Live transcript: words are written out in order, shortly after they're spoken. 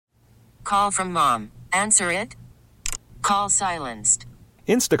call from mom. Answer it. Call silenced.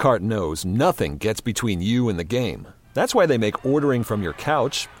 Instacart knows nothing gets between you and the game. That's why they make ordering from your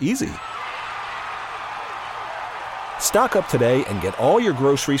couch easy. Stock up today and get all your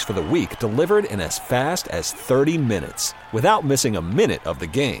groceries for the week delivered in as fast as 30 minutes without missing a minute of the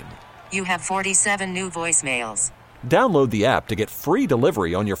game. You have 47 new voicemails. Download the app to get free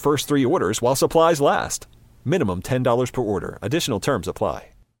delivery on your first 3 orders while supplies last. Minimum $10 per order. Additional terms apply.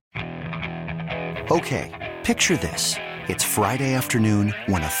 Okay, picture this. It's Friday afternoon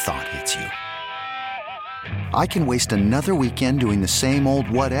when a thought hits you. I can waste another weekend doing the same old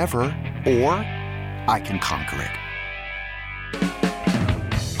whatever, or I can conquer it.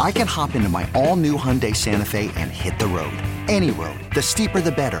 I can hop into my all-new Hyundai Santa Fe and hit the road. Any road. The steeper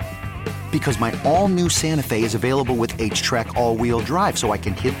the better. Because my all-new Santa Fe is available with H-Track all-wheel drive, so I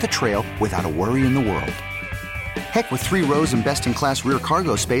can hit the trail without a worry in the world. Heck, with 3 rows and best-in-class rear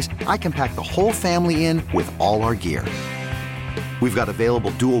cargo space, I can pack the whole family in with all our gear. We've got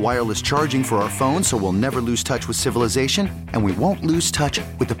available dual wireless charging for our phones, so we'll never lose touch with civilization, and we won't lose touch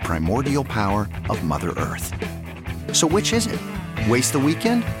with the primordial power of Mother Earth. So which is it? Waste the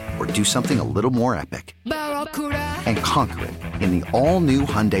weekend or do something a little more epic? And conquer it in the all-new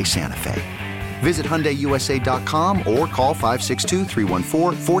Hyundai Santa Fe. Visit HyundaiUSA.com or call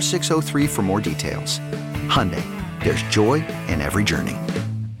 562-314-4603 for more details. Hyundai, there's joy in every journey.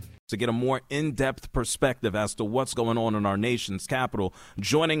 To get a more in-depth perspective as to what's going on in our nation's capital,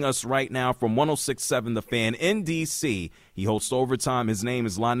 joining us right now from 106.7 The Fan in D.C., he hosts Overtime. His name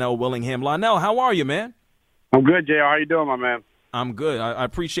is Lynnell Willingham. Lynnell, how are you, man? I'm good, JR. How you doing, my man? I'm good. I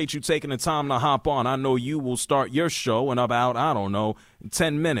appreciate you taking the time to hop on. I know you will start your show in about,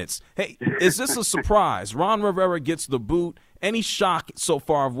 10 minutes. Hey, is this a surprise? Ron Rivera gets the boot. Any shock so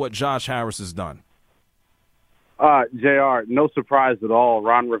far of what Josh Harris has done? JR, no surprise at all.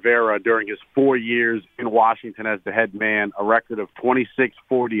 Ron Rivera, during his 4 years in Washington as the head man, a record of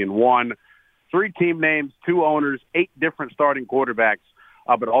 26-40-1, 3 team names, 2 owners, 8 different starting quarterbacks.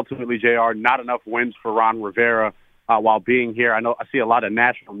 But ultimately, JR, not enough wins for Ron Rivera while being here. I see a lot of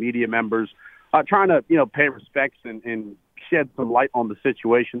national media members trying to, pay respects and shed some light on the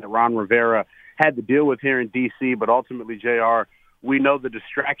situation that Ron Rivera had to deal with here in D.C. But ultimately, JR, we know the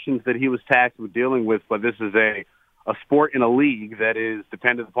distractions that he was tasked with dealing with, but this is a sport in a league that is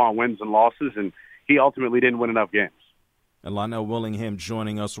dependent upon wins and losses, and he ultimately didn't win enough games. And Lynnell Willingham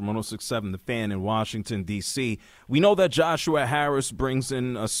joining us from 106.7 The Fan in Washington, D.C. We know that Joshua Harris brings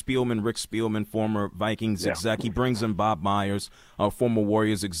in Rick Spielman, former Vikings exec. He brings in Bob Myers, former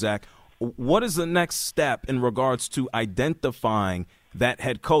Warriors exec. What is the next step in regards to identifying that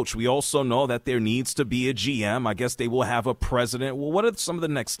head coach? We also know that there needs to be a GM. I guess they will have a president. Well, what are some of the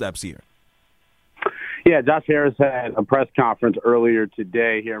next steps here? Yeah, Josh Harris had a press conference earlier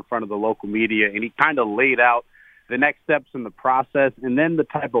today here in front of the local media, and he kind of laid out the next steps in the process and then the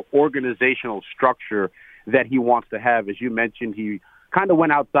type of organizational structure that he wants to have. As you mentioned, he kind of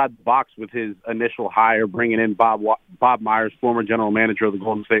went outside the box with his initial hire, bringing in Bob Myers, former general manager of the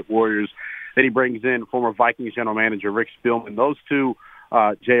Golden State Warriors. Then he brings in former Vikings general manager Rick Spielman. Those two,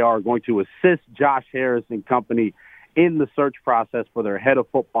 JR, are going to assist Josh Harris and company in the search process for their head of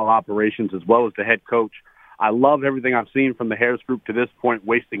football operations as well as the head coach. I love everything I've seen from the Harris group to this point,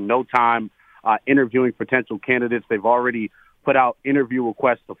 wasting no time interviewing potential candidates. They've already put out interview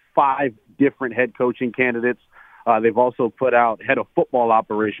requests of 5 different head coaching candidates. They've also put out head of football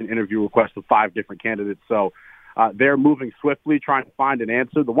operation interview requests of 5 different candidates. So they're moving swiftly, trying to find an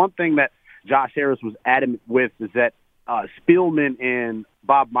answer. The one thing that Josh Harris was adamant with is that Spielman and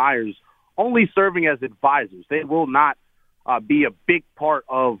Bob Myers only serving as advisors. They will not be a big part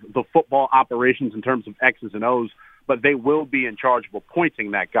of the football operations in terms of X's and O's, but they will be in charge of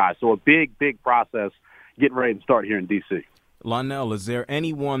appointing that guy. So a big, big process getting ready to start here in D.C. Lynnell, is there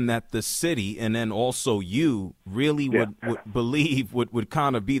anyone that the city and then also you really would believe would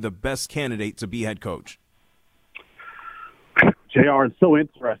kind of be the best candidate to be head coach? JR, it's so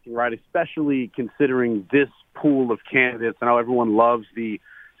interesting, right? Especially considering this pool of candidates. I know everyone loves the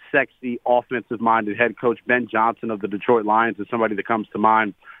sexy, offensive-minded head coach. Ben Johnson of the Detroit Lions is somebody that comes to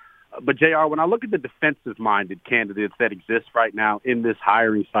mind. But, JR, when I look at the defensive-minded candidates that exist right now in this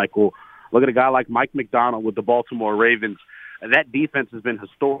hiring cycle, look at a guy like Mike McDonald with the Baltimore Ravens. That defense has been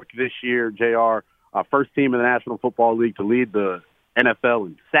historic this year, JR. First team in the National Football League to lead the NFL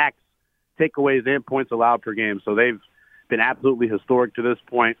in sacks, takeaways, and points allowed per game. So they've been absolutely historic to this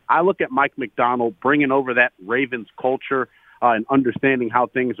point. I look at Mike McDonald bringing over that Ravens culture and understanding how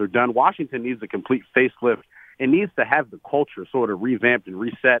things are done. Washington needs a complete facelift and needs to have the culture sort of revamped and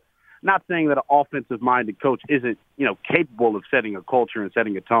reset. Not saying that an offensive-minded coach isn't, capable of setting a culture and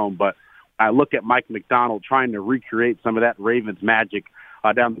setting a tone, but I look at Mike McDonald trying to recreate some of that Ravens magic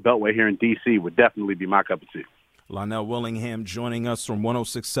down the Beltway here in D.C. would definitely be my cup of tea. Lynnell Willingham joining us from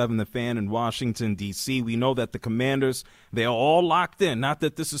 106.7 The Fan in Washington, D.C. We know that the Commanders, they are all locked in. Not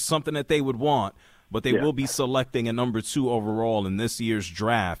that this is something that they would want, but they will be selecting a number 2 overall in this year's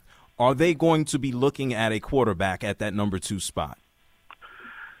draft. Are they going to be looking at a quarterback at that number 2 spot?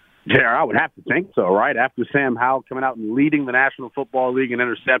 Yeah, I would have to think so, right? After Sam Howell coming out and leading the National Football League in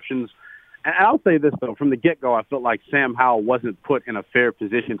interceptions. And I'll say this, though. From the get-go, I felt like Sam Howell wasn't put in a fair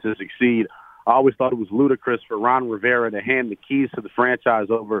position to succeed. I always thought it was ludicrous for Ron Rivera to hand the keys to the franchise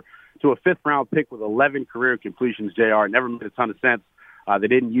over to a 5th-round pick with 11 career completions, JR. It never made a ton of sense. They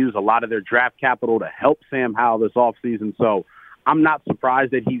didn't use a lot of their draft capital to help Sam Howell this offseason. So I'm not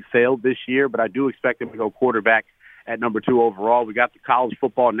surprised that he failed this year, but I do expect him to go quarterback at number 2 overall. We got the College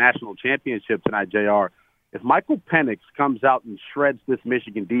Football National Championship tonight, JR. If Michael Penix comes out and shreds this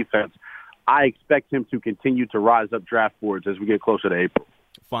Michigan defense, I expect him to continue to rise up draft boards as we get closer to April.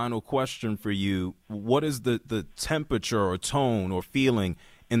 Final question for you. What is the temperature or tone or feeling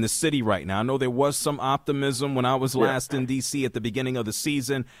in the city right now? I know there was some optimism when I was last in D.C. at the beginning of the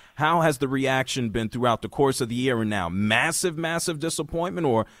season. How has the reaction been throughout the course of the year and now? Massive, massive disappointment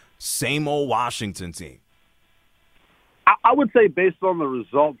or same old Washington team? I would say based on the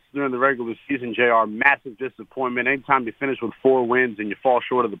results during the regular season, JR, massive disappointment. Anytime you finish with 4 wins and you fall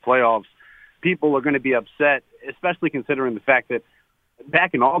short of the playoffs, people are going to be upset, especially considering the fact that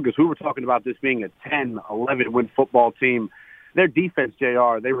back in August, we were talking about this being a 10, 11-win football team. Their defense,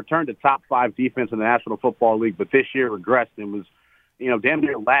 JR, they returned to top 5 defense in the National Football League, but this year regressed and was, damn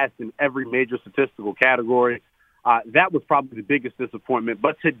near last in every major statistical category. That was probably the biggest disappointment.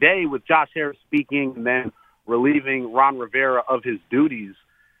 But today, with Josh Harris speaking and then relieving Ron Rivera of his duties,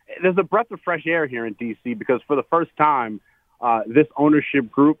 there's a breath of fresh air here in D.C. because for the first time, this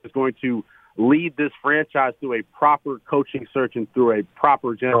ownership group is going to lead this franchise through a proper coaching search and through a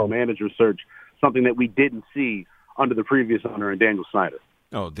proper general manager search, something that we didn't see under the previous owner, Daniel Snyder.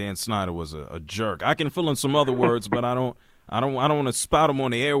 Oh, Dan Snyder was a jerk. I can fill in some other words, but I don't want to spout them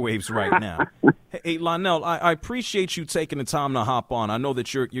on the airwaves right now. Hey, Lynnell, I appreciate you taking the time to hop on. I know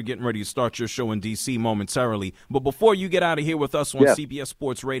that you're getting ready to start your show in D.C. momentarily, but before you get out of here with us on CBS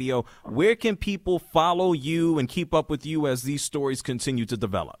Sports Radio, where can people follow you and keep up with you as these stories continue to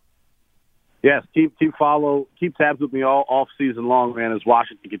develop? Yes, keep tabs with me all off season long, man, as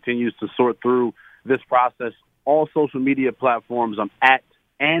Washington continues to sort through this process. All social media platforms, I'm at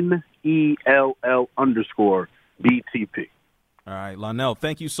NELL_BTP. All right, Lynnell,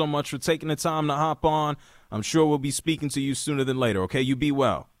 thank you so much for taking the time to hop on. I'm sure we'll be speaking to you sooner than later, okay? You be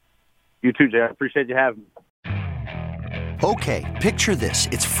well. You too, Jay. I appreciate you having me. Okay, picture this.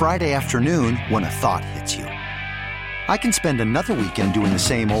 It's Friday afternoon when a thought hits you. I can spend another weekend doing the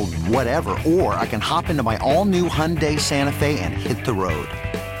same old whatever, or I can hop into my all-new Hyundai Santa Fe and hit the road.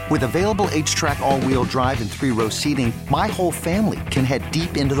 With available H-Track all-wheel drive and 3-row seating, my whole family can head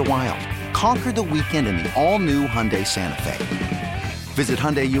deep into the wild. Conquer the weekend in the all-new Hyundai Santa Fe. Visit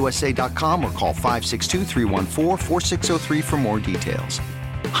HyundaiUSA.com or call 562-314-4603 for more details.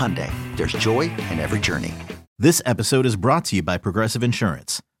 Hyundai, there's joy in every journey. This episode is brought to you by Progressive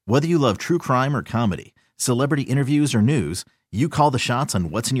Insurance. Whether you love true crime or comedy, celebrity interviews or news, you call the shots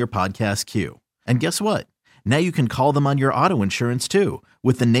on what's in your podcast queue. And guess what? Now you can call them on your auto insurance too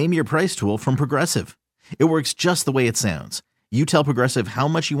with the Name Your Price tool from Progressive. It works just the way it sounds. You tell Progressive how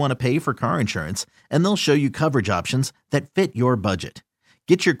much you want to pay for car insurance, and they'll show you coverage options that fit your budget.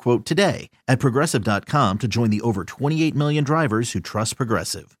 Get your quote today at Progressive.com to join the over 28 million drivers who trust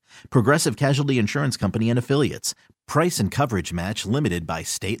Progressive. Progressive Casualty Insurance Company and Affiliates. Price and coverage match limited by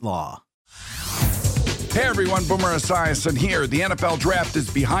state law. Hey everyone, Boomer Esiason here. The NFL Draft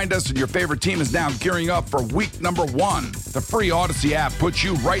is behind us and your favorite team is now gearing up for week number 1. The free Odyssey app puts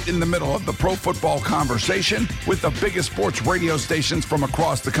you right in the middle of the pro football conversation with the biggest sports radio stations from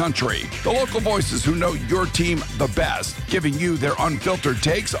across the country. The local voices who know your team the best, giving you their unfiltered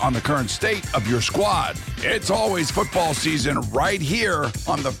takes on the current state of your squad. It's always football season right here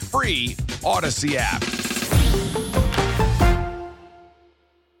on the free Odyssey app.